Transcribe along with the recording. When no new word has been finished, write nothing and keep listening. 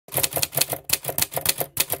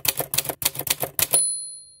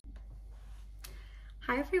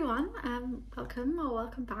everyone,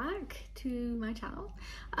 welcome back to my channel.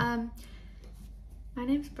 My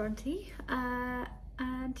name's Bronte,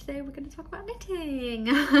 and today we're going to talk about knitting.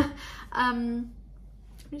 Let me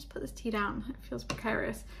just put this tea down, it feels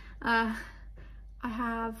precarious. I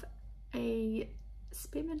have a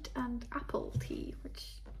spearmint and apple tea, which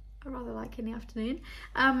I rather like in the afternoon.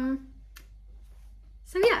 So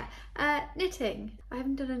yeah, knitting. I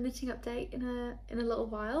haven't done a knitting update in a little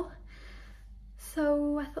while,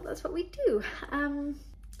 so I thought that's what we'd do.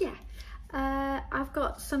 I've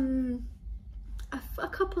got a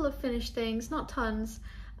couple of finished things, not tons,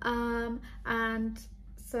 and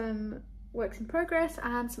some works in progress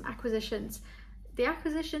and some acquisitions. The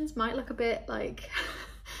acquisitions might look a bit like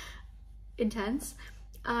intense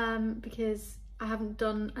because I haven't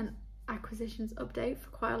done an acquisitions update for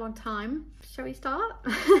quite a long time. Shall we start?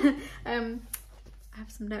 I have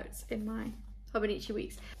some notes in my Hobonichi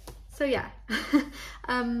weeks. So yeah,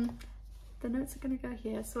 the notes are gonna go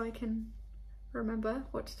here so I can remember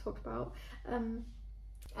what to talk about.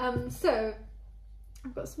 So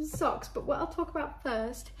I've got some socks, but what I'll talk about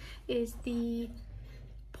first is the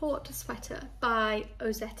Port Sweater by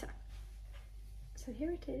Ozetta. So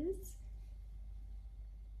here it is.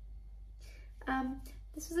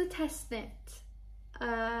 This was a test knit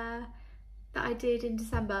that I did in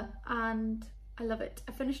December and I love it.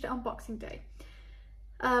 I finished it on Boxing Day.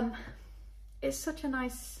 It's such a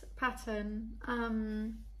nice pattern.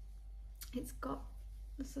 There's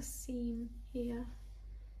a seam here.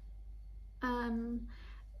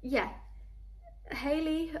 Yeah,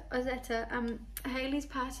 Hayley Ozetta, Hayley's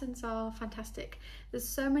patterns are fantastic. There's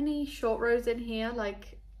so many short rows in here,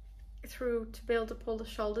 like through to build up all the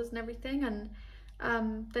shoulders and everything, and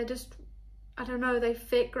they're just, I don't know, they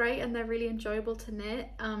fit great and they're really enjoyable to knit.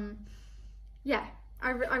 Yeah, I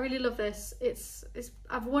really love this.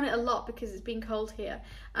 I've worn it a lot because it's been cold here,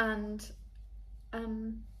 and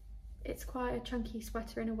it's quite a chunky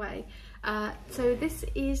sweater in a way. So this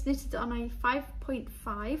is knitted on a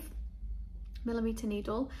 5.5mm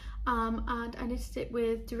needle, and I knitted it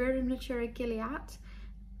with Durarium Natura Gilead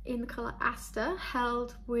in the colour Aster,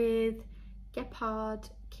 held with Gepard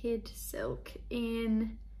Kid Silk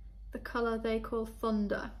in the colour they call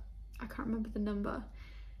Thunder. I can't remember the number.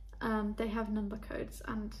 They have number codes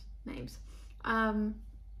and names.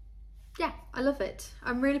 Yeah, I love it.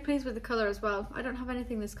 I'm really pleased with the colour as well. I don't have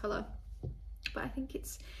anything this colour, but I think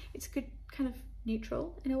it's good kind of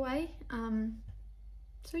neutral in a way.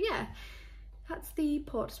 So yeah, that's the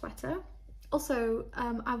Port Sweater. Also,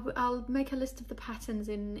 I'll make a list of the patterns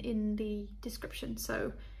in the description,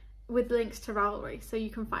 so with links to Ravelry, so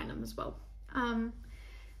you can find them as well.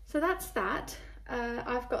 So that's that.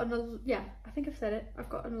 I've gotten I think I've said it. I've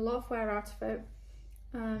gotten a lot of wear out of it.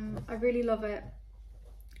 I really love it,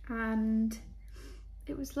 and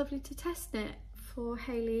it was lovely to test knit for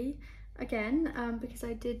Hayley again, because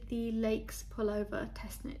I did the Lakes pullover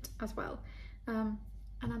test knit as well, and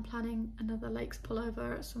I'm planning another Lakes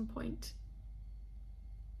pullover at some point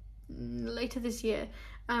later this year.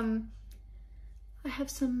 I have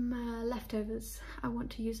some leftovers I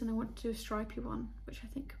want to use, and I want to do a stripy one, which I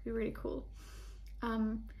think could be really cool.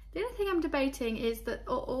 The only thing I'm debating is that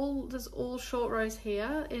there's all short rows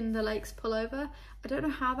here in the Lakes pullover. I don't know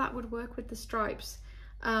how that would work with the stripes.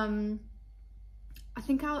 I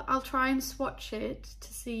think I'll try and swatch it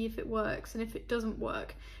to see if it works, and if it doesn't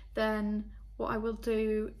work, then what I will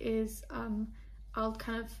do is I'll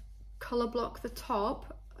kind of colour block the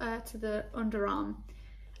top to the underarm,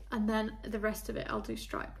 and then the rest of it I'll do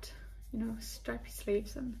striped, you know, stripy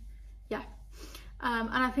sleeves, and yeah.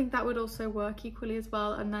 And I think that would also work equally as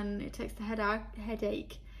well, and then it takes the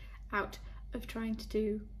headache out of trying to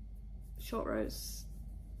do short rows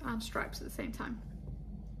and stripes at the same time.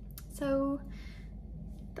 So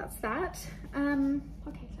that's that.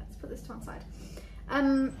 Okay, let's put this to one side.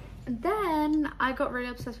 And then I got really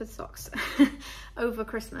obsessed with socks over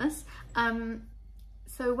Christmas.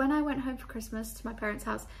 So when I went home for Christmas to my parents'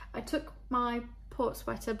 house, I took my Port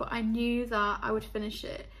Sweater, but I knew that I would finish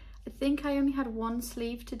it. I think I only had one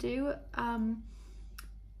sleeve to do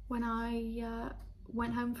when I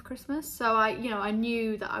went home for Christmas, so I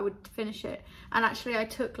knew that I would finish it. And actually I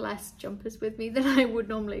took less jumpers with me than I would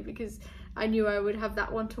normally, because I knew I would have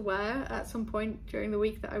that one to wear at some point during the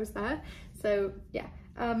week that I was there. So yeah,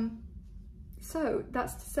 so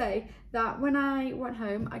that's to say that when I went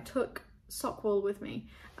home I took sock wool with me,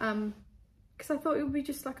 because I thought it would be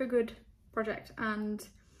just like a good project, and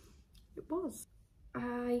it was.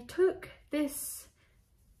 I took this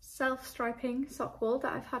self-striping sock wool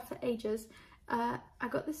that I've had for ages. I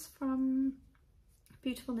got this from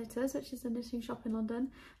Beautiful Knitters, which is a knitting shop in London.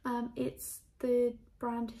 It's the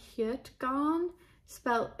brand Hjortgarn,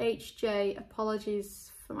 spelled HJ.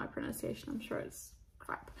 Apologies for my pronunciation, I'm sure it's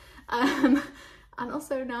crap. And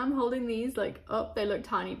also now I'm holding these like up, they look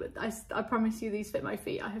tiny, but I promise you these fit my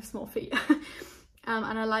feet. I have small feet.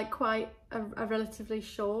 And I like quite a relatively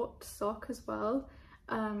short sock as well.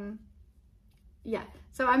 Yeah,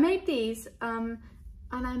 so I made these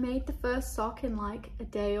and I made the first sock in like a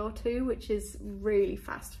day or two, which is really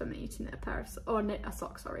fast for me to knit a pair of, or knit a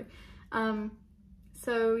sock, sorry.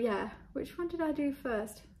 So yeah, which one did I do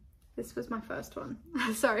first? This was my first one.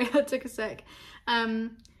 Sorry, I took a sec.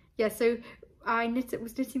 Yeah, so I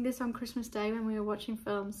was knitting this on Christmas Day when we were watching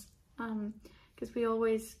films, because we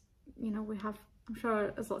always, you know, we have, I'm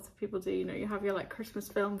sure as lots of people do, you know, you have your like Christmas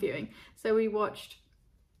film viewing. So we watched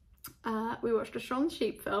a Shaun the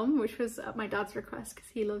Sheep film, which was at my dad's request because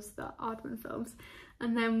he loves the Aardman films,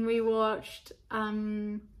 and then we watched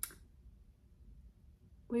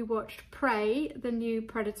Prey, the new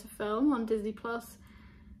Predator film on Disney Plus,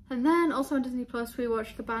 and then also on Disney Plus we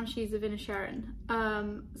watched The Banshees of Inisherin.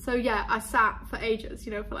 So yeah, I sat for ages,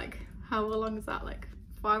 you know, for like, how long is that, like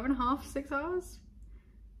 5.5, 6 hours?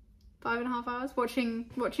 5.5 hours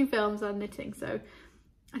watching films and knitting. So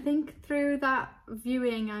I think through that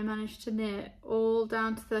viewing I managed to knit all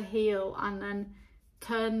down to the heel and then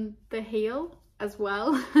turn the heel as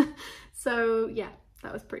well. So yeah,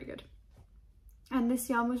 that was pretty good. And this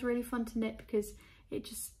yarn was really fun to knit because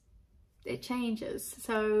it changes.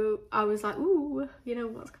 So I was like, ooh, you know,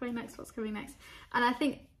 what's coming next, what's coming next? And I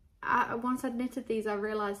think once I'd knitted these, I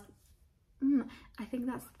realised, I think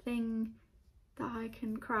that's the thing that I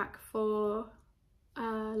can crack for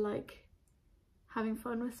like having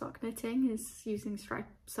fun with sock knitting, is using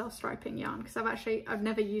self-striping yarn, because I've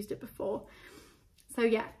never used it before. So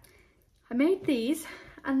yeah, I made these,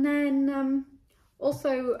 and then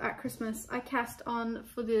also at Christmas I cast on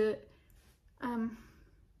for the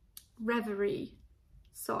Reverie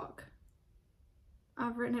sock.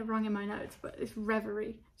 I've written it wrong in my notes, but it's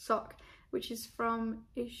Reverie sock, which is from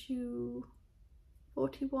issue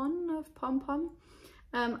 41 of Pom Pom.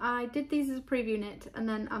 I did these as a preview knit, and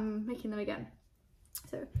then I'm making them again.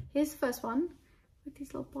 So here's the first one with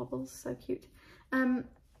these little bobbles, so cute.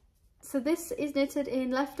 So this is knitted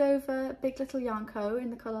in Leftover Big Little Yarn Co. in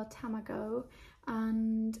the colour Tamago,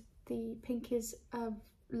 and the pink is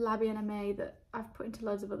La Bien-Aimée that I've put into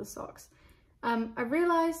loads of other socks. I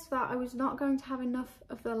realised that I was not going to have enough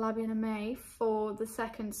of the La Bien-Aimée for the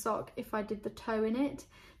second sock if I did the toe in it,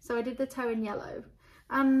 so I did the toe in yellow,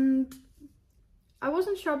 and I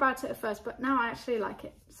wasn't sure about it at first, but now I actually like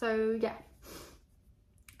it. So yeah,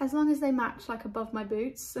 as long as they match like above my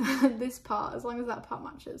boots, this part, as long as that part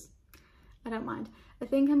matches, I don't mind. I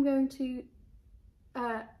think I'm going to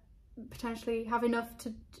potentially have enough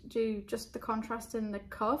to do just the contrast in the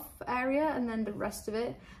cuff area, and then the rest of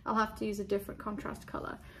it I'll have to use a different contrast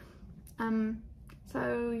colour.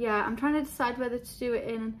 So yeah, I'm trying to decide whether to do it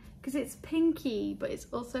in, because it's pinky but it's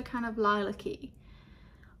also kind of lilac-y.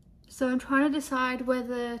 So I'm trying to decide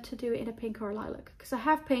whether to do it in a pink or a lilac, because I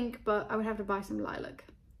have pink but I would have to buy some lilac.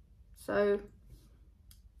 So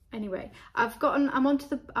anyway, I'm on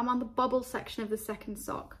the bubble section of the second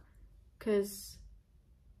sock, because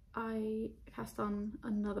I cast on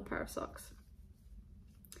another pair of socks.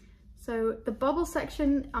 So the bubble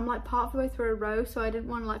section, I'm like part of the way through a row, so I didn't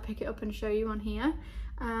want to like pick it up and show you on here.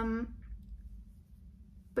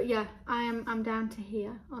 But yeah, I'm down to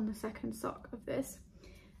here on the second sock of this.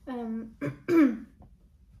 And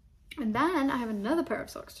then I have another pair of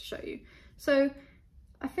socks to show you. So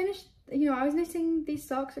I finished, you know, I was knitting these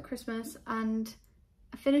socks at Christmas, and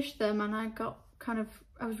I finished them, and I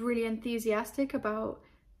was really enthusiastic about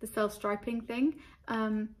the self-striping thing,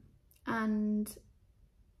 and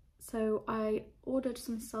so I ordered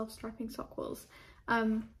some self-striping sock wools.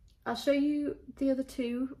 I'll show you the other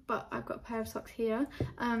two, but I've got a pair of socks here.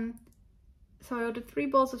 So I ordered 3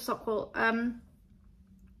 balls of sock wool.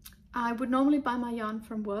 I would normally buy my yarn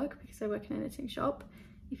from work because I work in a knitting shop,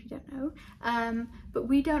 if you don't know, but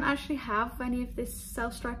we don't actually have any of this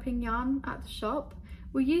self-striping yarn at the shop.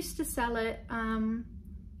 We used to sell it,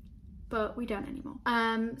 but we don't anymore.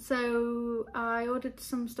 So I ordered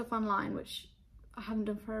some stuff online, which I haven't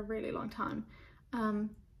done for a really long time,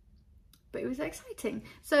 but it was exciting.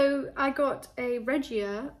 So I got a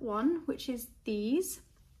Regia one, which is these,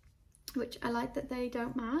 which I like that they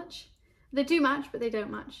don't match. They do match, but they don't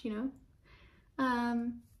match, you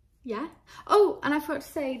know. Yeah. Oh, and I forgot to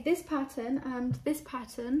say, this pattern and this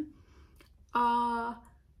pattern are,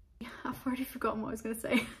 I've already forgotten what I was going to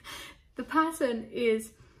say. The pattern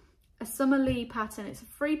is a Summer Lee pattern. It's a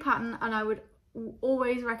free pattern, and I would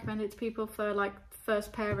always recommend it to people for like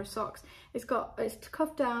first pair of socks. It's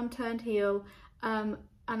cuffed down, turned heel, and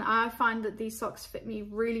I find that these socks fit me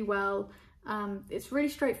really well. It's really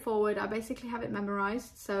straightforward. I basically have it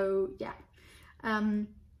memorized, so yeah,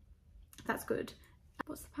 that's good.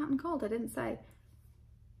 What's the pattern called? I didn't say.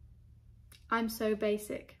 I'm So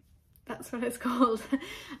Basic. That's what it's called,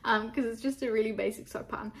 because it's just a really basic sock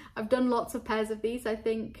pattern. I've done lots of pairs of these. I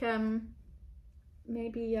think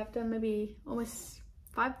maybe I've done maybe almost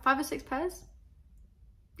five or six pairs.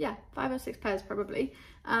 Yeah, 5 or 6 pairs probably.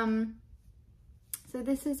 So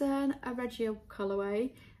this is a Reggio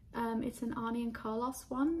colorway. It's an Arnie and Carlos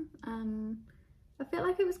one. I feel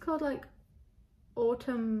like it was called like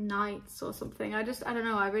Autumn Nights or something. I don't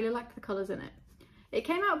know, I really liked the colours in it. It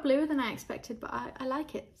came out bluer than I expected, but I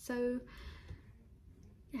like it. So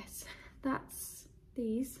yes, that's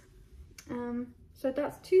these. So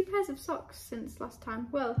that's 2 pairs of socks since last time.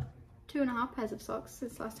 Well, 2.5 pairs of socks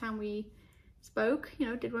since last time we spoke, you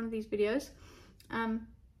know, did one of these videos,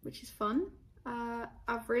 which is fun.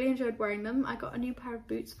 I've really enjoyed wearing them. I got a new pair of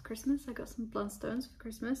boots for Christmas. I got some Blundstones for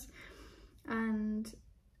Christmas and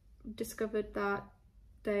discovered that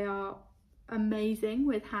they are amazing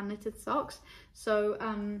with hand knitted socks. So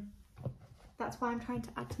that's why I'm trying to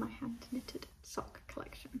add to my hand knitted sock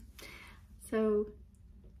collection. So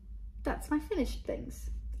that's my finished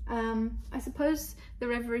things. I suppose the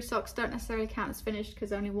Reverie socks don't necessarily count as finished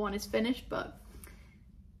because only one is finished, but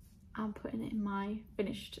I'm putting it in my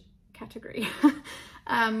finished category.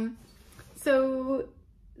 So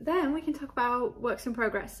then we can talk about works in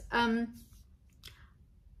progress.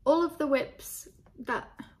 All of the WIPs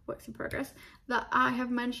works in progress that I have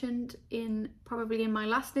mentioned probably in my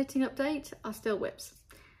last knitting update are still WIPs.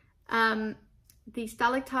 The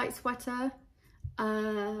Stalactite sweater,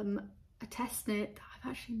 a test knit that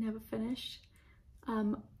I've actually never finished,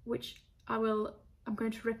 which I'm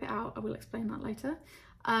going to rip it out. I will explain that later.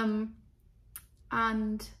 And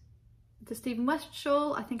the Stephen West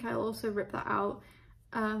shawl, I think I'll also rip that out.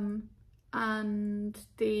 And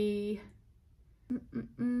the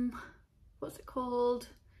what's it called?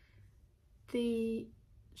 The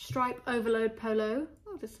Stripe Overload polo.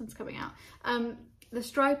 Oh, the sun's coming out. The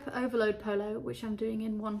Stripe Overload polo, which I'm doing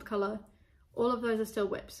in one colour, all of those are still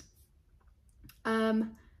WIPs.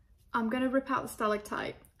 I'm gonna rip out the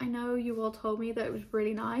Stalactite. I know you all told me that it was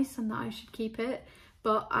really nice and that I should keep it,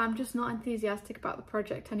 but I'm just not enthusiastic about the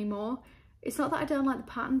project anymore. It's not that I don't like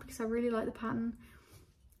the pattern, because I really like the pattern.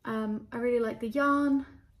 I really like the yarn.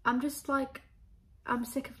 I'm just like, I'm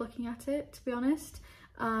sick of looking at it, to be honest,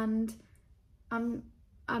 and I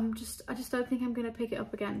just don't think I'm gonna pick it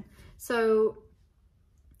up again. So,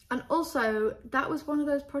 and also that was one of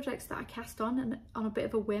those projects that I cast on a bit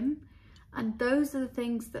of a whim, and those are the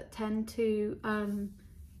things that tend to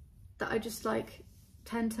that I just like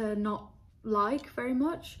tend to not like very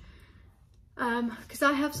much, because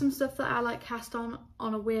I have some stuff that I like cast on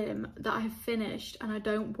a whim that I have finished and I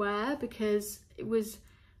don't wear because it was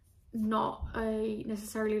not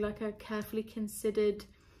necessarily like a carefully considered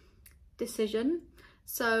decision.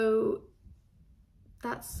 So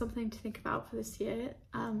that's something to think about for this year.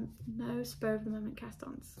 No spur of the moment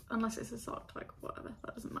cast-ons, unless it's a sock, like whatever,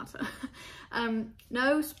 that doesn't matter.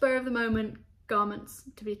 No spur of the moment garments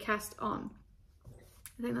to be cast on.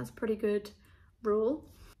 I think that's a pretty good rule.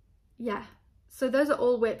 Yeah, so those are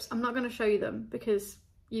all WIPs. I'm not going to show you them because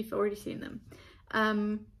you've already seen them,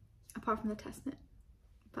 apart from the test knit,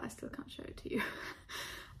 but I still can't show it to you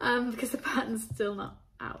because the pattern's still not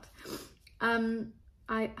out.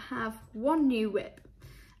 I have one new WIP,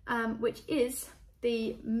 which is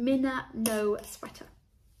the Minna No sweater.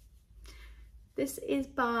 This is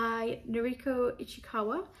by Noriko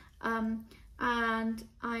Ichikawa, and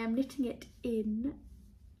I am knitting it in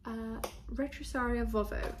Retrosaria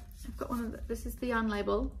Vovo. I've got one of this is the yarn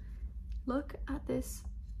label. Look at this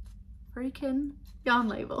freaking yarn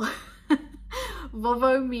label.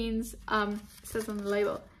 Vovo means, it says on the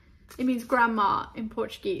label, it means grandma in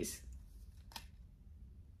Portuguese.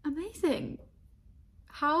 Amazing.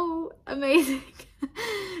 How amazing.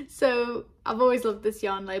 So I've always loved this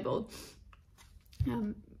yarn label.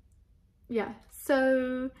 Yeah,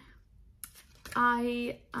 so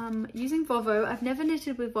I am using Vovo. I've never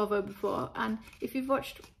knitted with Vovo before, and if you've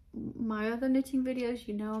watched my other knitting videos,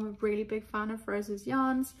 you know I'm a really big fan of Rose's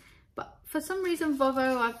yarns, but for some reason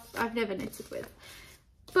Vovo I've never knitted with,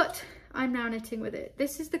 but I'm now knitting with it.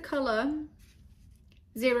 This is the colour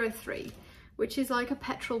 03, which is like a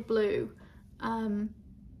petrol blue, and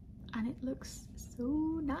it looks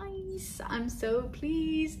so nice. I'm so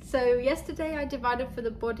pleased. So yesterday I divided for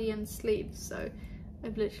the body and sleeves, so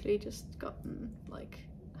I've literally just gotten like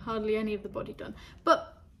hardly any of the body done,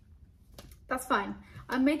 but that's fine.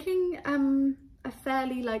 I'm making a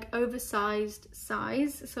fairly like oversized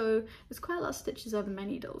size, so there's quite a lot of stitches over my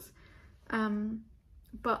needles,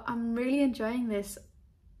 but I'm really enjoying this.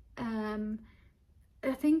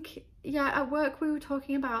 I think, yeah, at work we were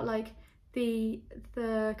talking about like the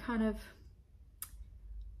kind of,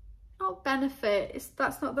 not benefit,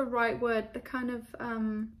 that's not the right word, the kind of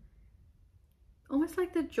almost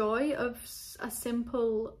like the joy of a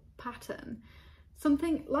simple pattern,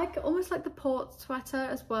 something like almost like the port sweater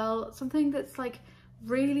as well, something that's like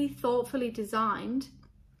really thoughtfully designed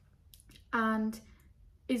and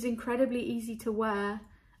is incredibly easy to wear.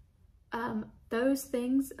 Those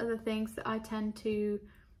things are the things that I tend to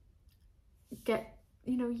get,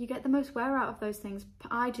 you know, you get the most wear out of those things.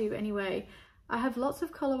 I do anyway. I have lots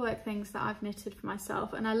of colourwork things that I've knitted for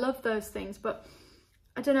myself and I love those things, but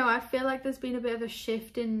I don't know, I feel like there's been a bit of a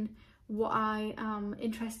shift in what I am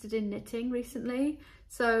interested in knitting recently.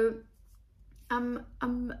 So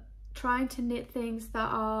I'm trying to knit things that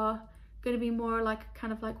are going to be more like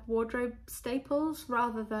kind of like wardrobe staples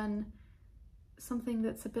rather than something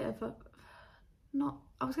that's a bit of a, not,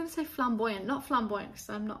 I was going to say flamboyant, not flamboyant because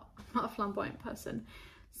I'm not a flamboyant person.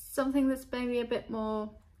 Something that's maybe a bit more,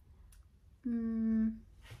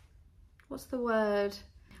 what's the word?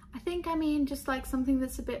 I think I mean just like something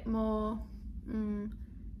that's a bit more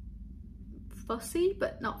fussy,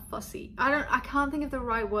 but not fussy. I can't think of the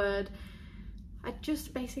right word. I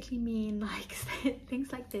just basically mean like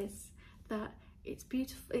things like this, that it's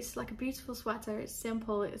beautiful, it's like a beautiful sweater, it's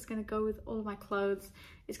simple, it's going to go with all of my clothes,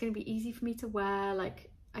 it's going to be easy for me to wear, like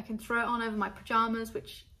I can throw it on over my pajamas,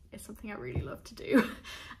 which is something I really love to do.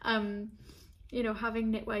 You know,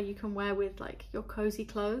 having knitwear you can wear with like your cozy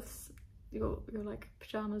clothes, your like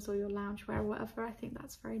pajamas or your loungewear or whatever, I think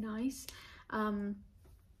that's very nice.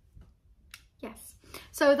 Yes,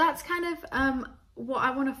 so that's kind of what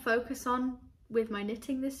I want to focus on with my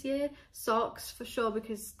knitting this year. Socks for sure,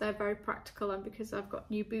 because they're very practical and because I've got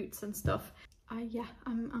new boots and stuff.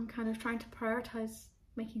 I'm kind of trying to prioritize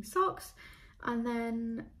making socks and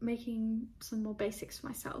then making some more basics for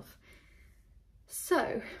myself.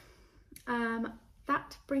 So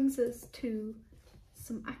that brings us to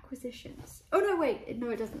some acquisitions. Oh no, wait,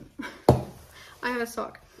 no it doesn't. I have a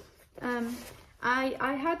sock.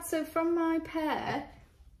 I had, so from my pair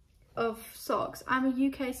of socks, I'm a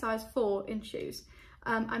UK size 4 in shoes.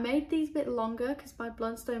 I made these a bit longer because my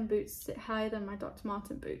Blundstone boots sit higher than my Dr.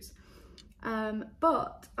 Martin boots.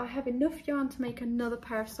 But I have enough yarn to make another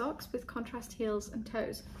pair of socks with contrast heels and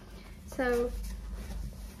toes. So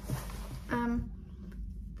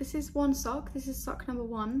this is one sock, this is sock number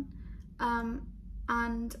 1.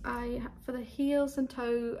 And for the heels and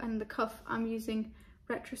toe and the cuff, I'm using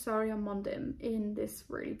Retrosari on Mondim in this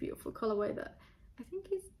really beautiful colourway that I think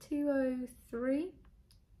is 203.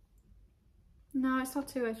 No, it's not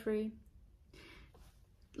 203.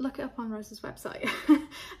 Look it up on Rosa's website.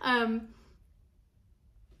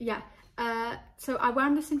 Yeah, so I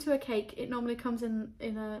wound this into a cake. It normally comes in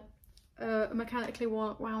a mechanically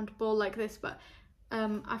wound ball like this, but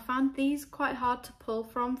I found these quite hard to pull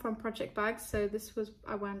from project bags, so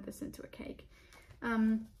I wound this into a cake.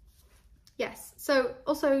 Yes, so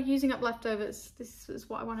also using up leftovers, this is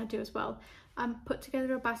what I want to do as well. Put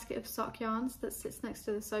together a basket of sock yarns that sits next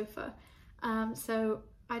to the sofa. So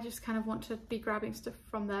I just kind of want to be grabbing stuff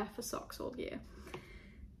from there for socks all year.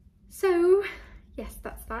 So yes,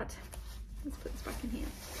 that's that. Let's put this back in here.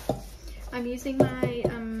 I'm using my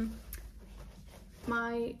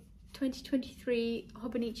my 2023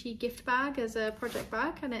 Hobonichi gift bag as a project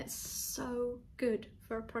bag, and it's so good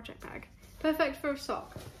for a project bag. Perfect for a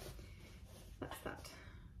sock. That's that.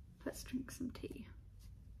 Let's drink some tea.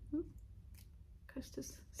 Ooh,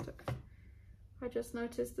 coaster's stuck. I just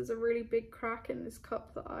noticed there's a really big crack in this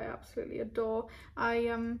cup that I absolutely adore. I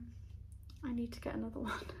need to get another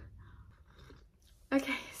one.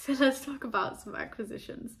 Okay, so let's talk about some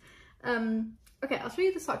acquisitions. Okay, I'll show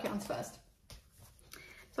you the sock yarns first.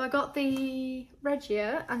 So I got the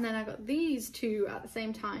Regia, and then I got these two at the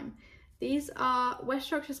same time. These are West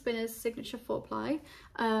Yorkshire Spinners Signature 4-ply,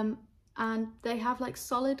 and they have like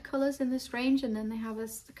solid colours in this range, and then they have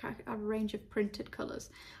a range of printed colours.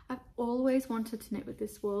 I've always wanted to knit with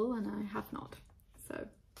this wool, and I have not. So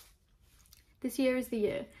this year is the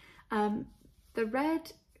year. The red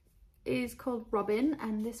is called Robin,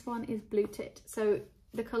 and this one is Blue Tit. So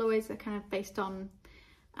the colourways are kind of based on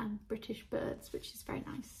British birds, which is very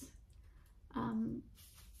nice.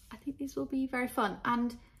 I think these will be very fun,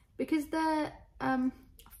 and because they're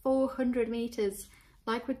 400 meters,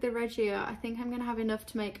 like with the Regia, I think I'm going to have enough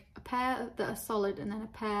to make a pair that are solid and then a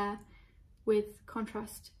pair with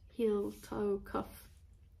contrast heel toe cuff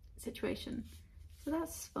situation. So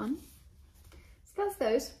that's fun. So that's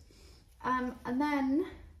those. And then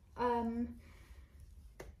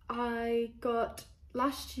I got,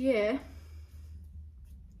 last year,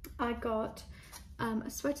 I got a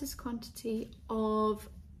sweater's quantity of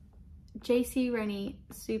JC Rennie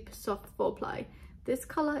Super Soft 4-ply. This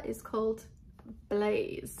colour is called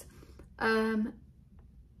Blaze.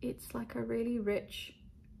 It's like a really rich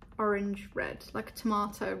orange red, like a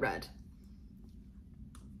tomato red.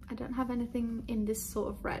 I don't have anything in this sort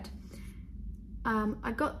of red.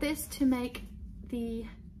 I got this to make the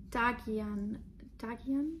Dagian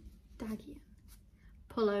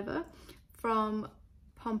pullover from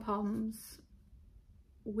Pom Pom's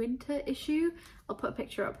winter issue. I'll put a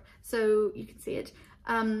picture up so you can see it.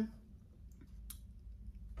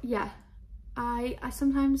 Yeah, I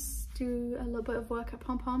sometimes do a little bit of work at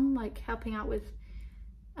Pom Pom, like helping out with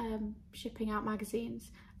shipping out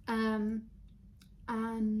magazines.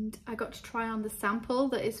 And I got to try on the sample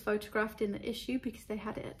that is photographed in the issue because they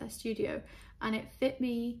had it at their studio, and it fit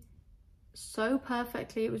me so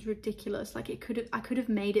perfectly. It was ridiculous. Like I could have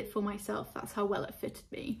made it for myself. That's how well it fitted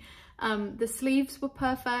me. The sleeves were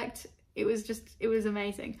perfect. It was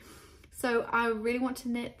amazing. So I really want to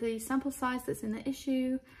knit the sample size that's in the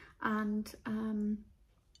issue, and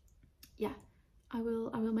yeah, I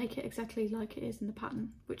will make it exactly like it is in the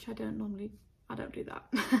pattern, which I don't do that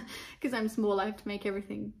because I'm small. I have to make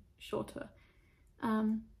everything shorter.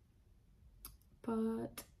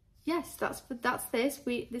 But yes, that's this.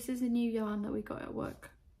 This is a new yarn that we got at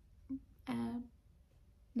work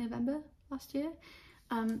November last year.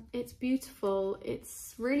 It's beautiful.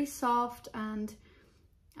 It's really soft, and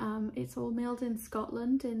it's all milled in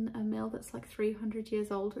Scotland in a mill that's like 300 years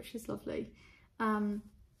old, which is lovely.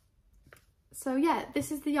 So yeah,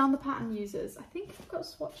 this is the yarn the pattern uses. I think I've got a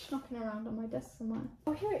swatch knocking around on my desk somewhere.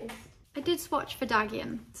 Oh, here it is. I did swatch for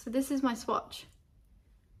Dagian, so this is my swatch.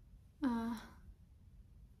 Look at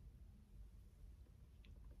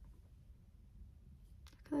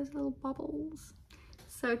those little bubbles.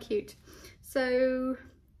 So cute. So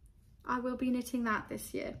I will be knitting that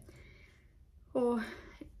this year, or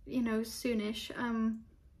you know, soonish.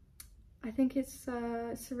 I think it's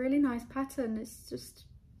a really nice pattern. It's just,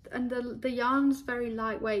 and the yarn's very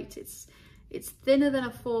lightweight. It's thinner than a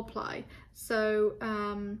 4-ply, so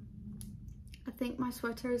I think my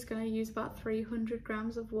sweater is going to use about 300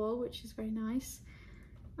 grams of wool, which is very nice.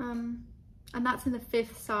 And that's in the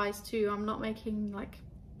 5th size too. I'm not making like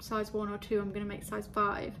size 1 or 2. I'm going to make size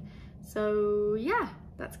 5. So yeah,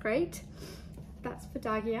 that's great. That's for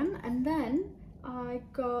Dagian. And then I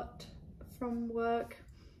got from work,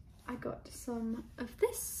 I got some of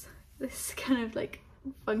this kind of like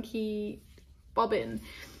funky bobbin.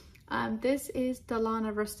 This is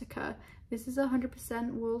Delana Rustica. This is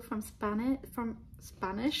 100% wool from Spanish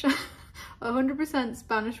 100%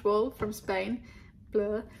 Spanish wool from Spain.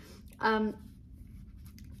 Blur.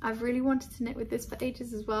 I've really wanted to knit with this for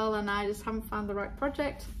ages as well, and I just haven't found the right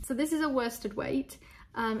project. So this is a worsted weight.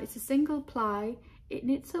 It's a single ply. It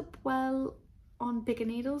knits up well on bigger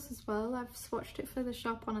needles as well. I've swatched it for the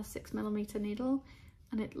shop on a 6mm needle,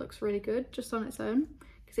 and it looks really good just on its own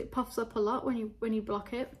because it puffs up a lot when you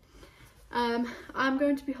block it. I'm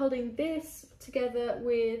going to be holding this together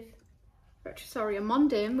with a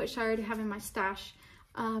Mondim, which I already have in my stash,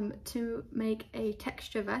 to make a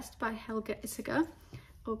texture vest by Helga Issager.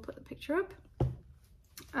 I'll put the picture up.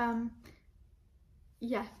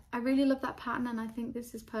 Yeah, I really love that pattern, and I think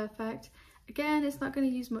this is perfect. Again, it's not going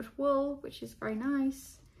to use much wool, which is very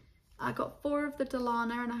nice. I got 4 of the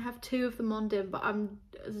Delana and I have 2 of the Mondim, but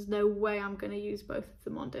there's no way I'm going to use both of the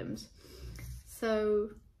Mondims. So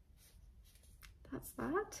that's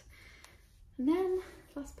that. And then,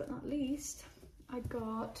 last but not least, I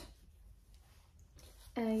got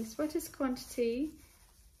a sweater's quantity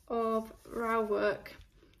of Rauwerk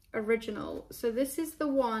Original. So this is the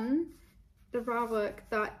one, the Rauwerk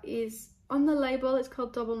that is on the label. It's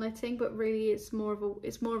called double knitting, but really it's more of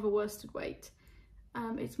a worsted weight.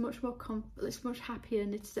 It's much happier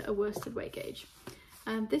knitted at a worsted weight gauge.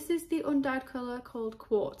 This is the undyed colour called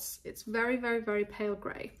Quartz. It's very, very, very pale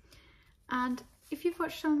grey. And if you've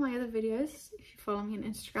watched some of my other videos, if you follow me on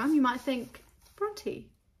Instagram, you might think, Bronte,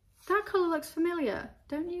 that colour looks familiar.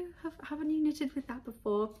 Haven't you knitted with that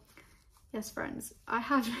before? Yes, friends, I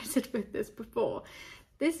have knitted with this before.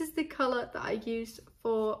 This is the colour that I used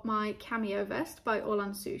for my cameo vest by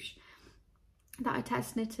Orlan Souche that I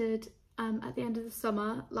test knitted at the end of the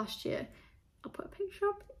summer last year. I'll put a picture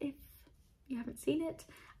up if you haven't seen it.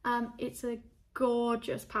 It's a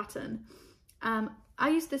gorgeous pattern. I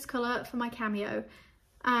used this colour for my cameo,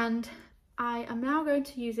 and I am now going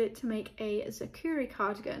to use it to make a Zakuri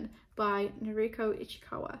cardigan by Noriko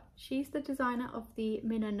Ichikawa. She's the designer of the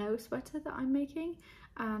Mina No sweater that I'm making,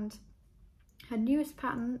 and her newest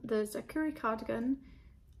pattern, the Zakuri cardigan,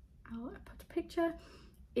 I'll put a picture,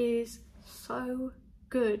 is so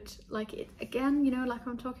good. Like, it again, you know, like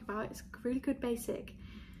I'm talking about, it's a really good basic.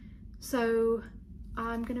 So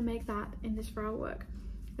I'm gonna make that in this row work.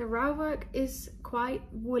 The row work is quite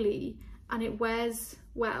woolly and it wears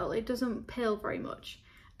well. It doesn't pill very much.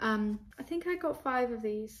 I think I got 5 of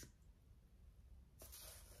these.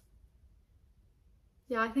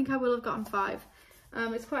 Yeah, I think I will have gotten 5.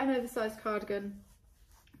 It's quite an oversized cardigan.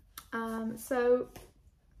 So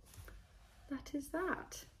that is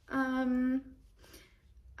that.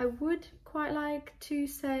 I would quite like to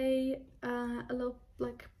say a little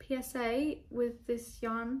like PSA with this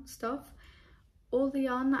yarn stuff. All the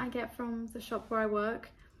yarn that I get from the shop where I work,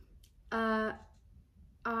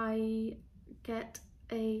 I get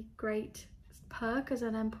a great perk as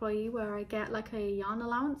an employee where I get like a yarn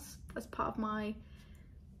allowance as part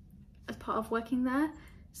of working there.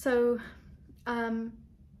 So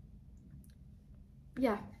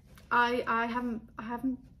yeah, I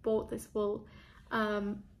haven't bought this wool,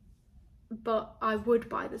 but I would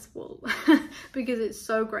buy this wool because it's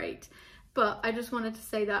so great. But I just wanted to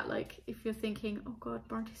say that, like, if you're thinking, oh god,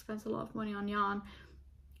 Bronte spends a lot of money on yarn,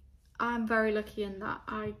 I'm very lucky in that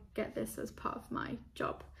I get this as part of my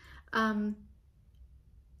job.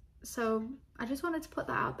 So I just wanted to put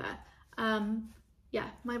that out there. Yeah,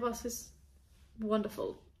 my boss is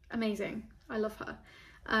wonderful, amazing, I love her,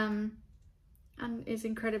 and is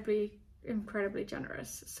incredibly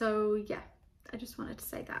generous. So yeah, I just wanted to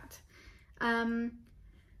say that.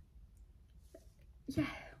 Yeah,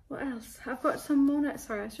 what else? I've got some more notes.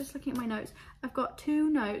 Sorry, I was just looking at my notes. I've got 2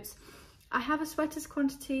 notes. I have a sweater's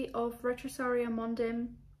quantity of Retrosaria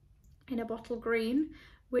Mondim in a bottle green,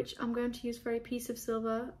 which I'm going to use for a piece of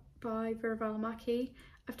silver by Vera Valimaki.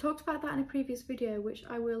 I've talked about that in a previous video, which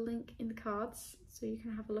I will link in the cards so you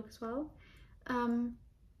can have a look as well.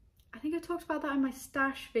 I think I talked about that in my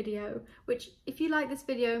stash video, which if you like this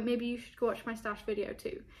video, maybe you should go watch my stash video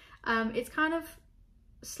too. It's kind of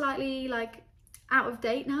slightly like out of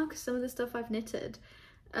date now because some of the stuff I've knitted,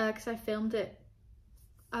 because I filmed it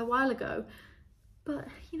a while ago, but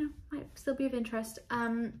you know, might still be of interest.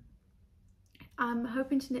 I'm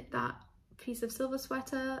hoping to knit that piece of silver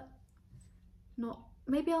sweater.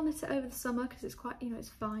 Maybe I'll knit it over the summer because it's quite, you know, it's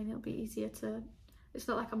fine, it'll be easier to, it's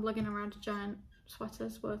not like I'm lugging around a giant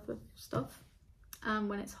sweater's worth of stuff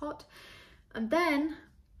when it's hot. And then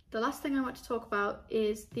the last thing I want to talk about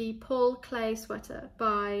is the Paul Clay sweater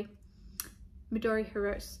by Midori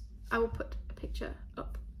Hirose. I will put a picture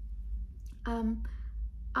up.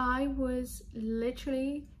 I was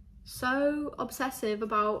literally so obsessive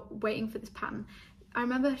about waiting for this pattern. I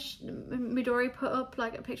remember Midori put up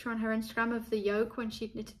like a picture on her Instagram of the yoke when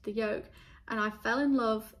she'd knitted the yoke, and I fell in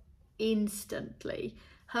love instantly.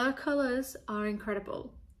 Her colours are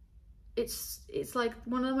incredible. It's like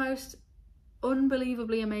one of the most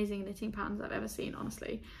unbelievably amazing knitting patterns I've ever seen,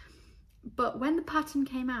 honestly. But when the pattern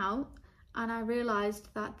came out and I realised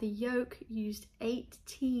that the yoke used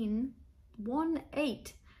 18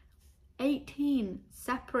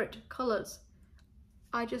 separate colours,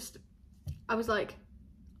 I was like,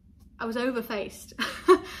 I was overfaced.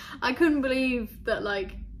 I couldn't believe that,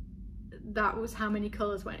 like, that was how many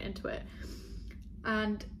colours went into it.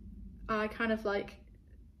 And I kind of like,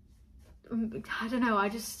 I don't know, I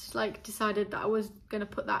just like decided that I was gonna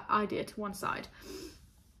put that idea to one side.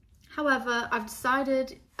 However, I've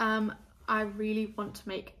decided I really want to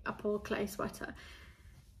make a Paul Clay sweater.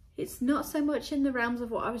 It's not so much in the realms of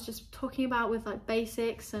what I was just talking about with like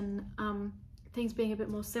basics and things being a bit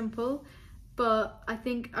more simple, but I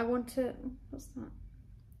think I want to, what's that?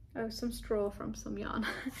 Oh, some straw from some yarn.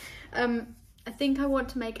 I think I want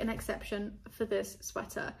to make an exception for this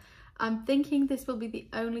sweater. I'm thinking this will be the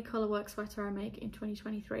only colourwork sweater I make in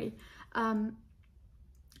 2023.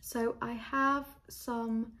 So I have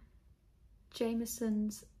some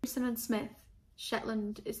Jamieson and Smith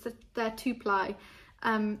Shetland, it's their 2-ply,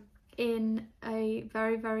 in a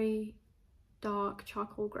very, very dark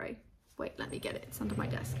charcoal grey. Wait, let me get it, it's under my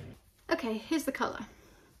desk. Okay, here's the colour.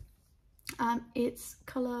 It's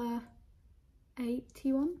colour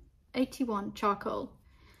 81 charcoal.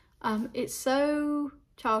 It's so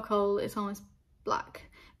charcoal it's almost black,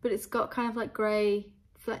 but it's got kind of like grey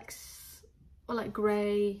flecks, or like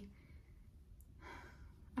grey,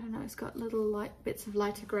 I don't know, it's got little light bits of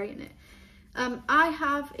lighter grey in it. I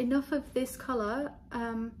have enough of this colour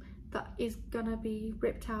that is gonna be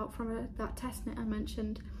ripped out from that test knit I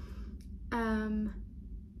mentioned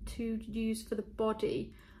to use for the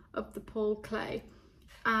body of the Paul Klee,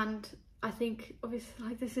 and I think obviously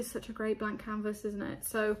like this is such a great blank canvas, isn't it?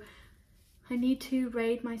 So I need to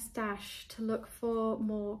raid my stash to look for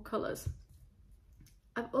more colours.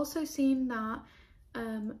 I've also seen that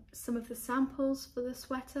some of the samples for the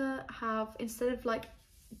sweater have, instead of like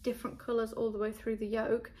different colours all the way through the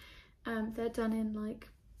yoke, they're done in like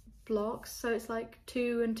blocks, so it's like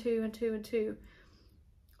 2 and 2 and 2 and 2,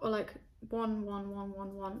 or like 1 1 1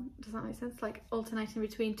 1 1. Does that make sense? Like alternating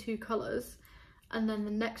between 2 colours, and then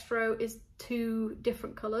the next row is 2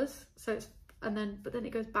 different colours, so it's, and then but then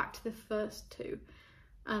it goes back to the first 2.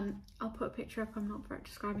 I'll put a picture up, I'm not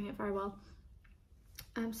describing it very well.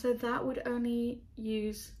 So that would only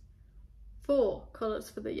use 4 colours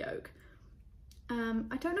for the yoke.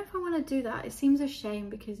 I don't know if I want to do that. It seems a shame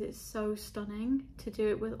because it's so stunning to do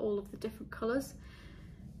it with all of the different colours.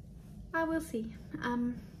 I will see.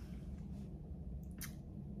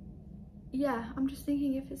 Yeah, I'm just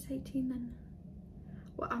thinking if it's 18 then...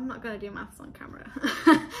 Well, I'm not going to do maths on camera.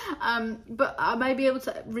 But I may be able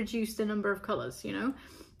to reduce the number of colours, you know?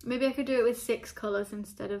 Maybe I could do it with 6 colours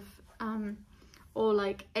instead of... or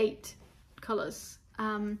like 8 colours.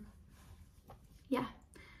 Yeah.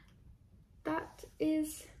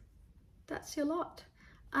 That's your lot.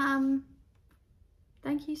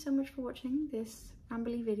 Thank you so much for watching this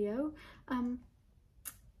rambly video.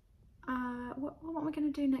 What am I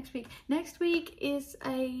going to do next week? Next week is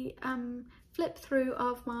a flip through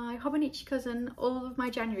of my Hobonichi Cousin, all of my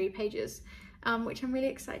January pages, which I'm really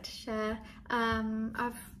excited to share. I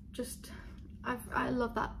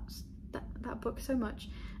love that book so much.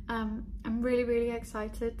 I'm really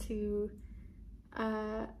excited to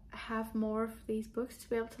have more of these books to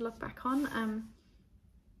be able to look back on.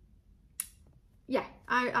 Yeah,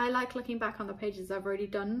 I like looking back on the pages I've already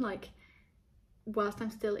done, like whilst I'm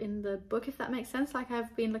still in the book, if that makes sense. Like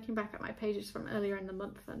I've been looking back at my pages from earlier in the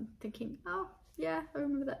month and thinking, oh yeah, I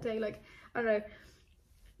remember that day. Like, I don't know,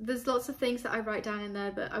 there's lots of things that I write down in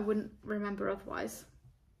there that I wouldn't remember otherwise.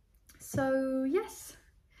 So yes,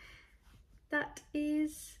 that's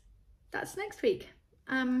next week.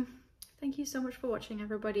 Thank you so much for watching,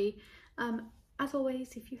 everybody. As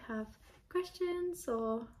always, if you have questions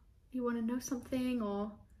or you want to know something,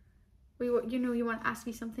 or you want to ask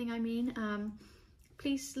me something, I mean,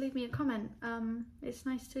 please leave me a comment. It's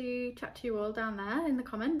nice to chat to you all down there in the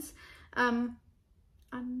comments. And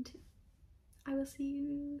I will see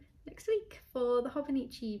you next week for the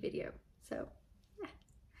Hobonichi video. So yeah,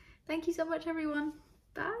 thank you so much, everyone.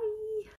 Bye.